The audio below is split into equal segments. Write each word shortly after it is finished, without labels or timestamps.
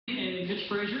Mitch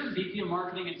Frazier, VP of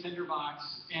Marketing at Tinderbox,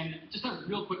 and just a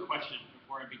real quick question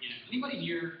before I begin. Anybody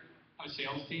here have a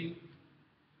sales team?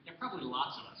 Yeah, probably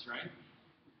lots of us, right?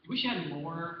 You wish you had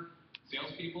more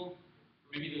salespeople? Or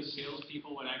maybe those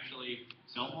salespeople would actually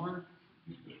sell more?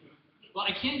 Well,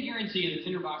 I can't guarantee you that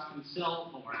Tinderbox can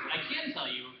sell more, but I can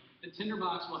tell you that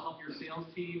Tinderbox will help your sales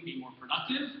team be more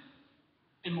productive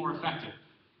and more effective.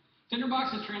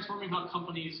 Tinderbox is transforming how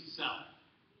companies sell.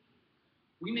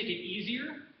 We make it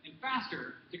easier and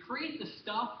faster to create the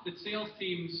stuff that sales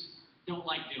teams don't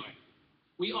like doing.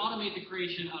 We automate the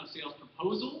creation of sales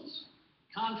proposals,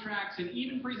 contracts, and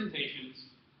even presentations,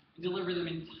 and deliver them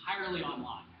entirely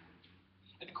online.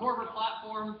 At the core of our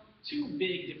platform, two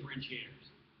big differentiators: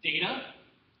 data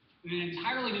and an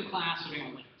entirely new class of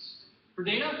analytics. For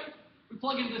data, we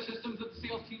plug into the systems that the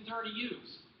sales teams already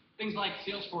use, things like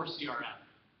Salesforce CRM,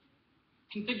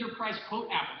 configure price quote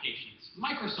applications,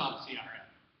 Microsoft CRM.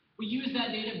 We use that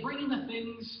data, bring in the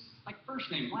things like first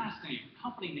name, last name,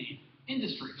 company name,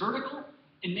 industry, vertical,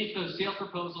 and make those sales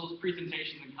proposals,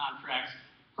 presentations, and contracts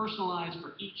personalized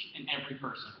for each and every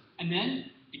person. And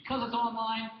then, because it's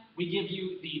online, we give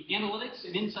you the analytics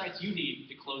and insights you need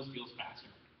to close deals faster.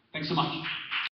 Thanks so much.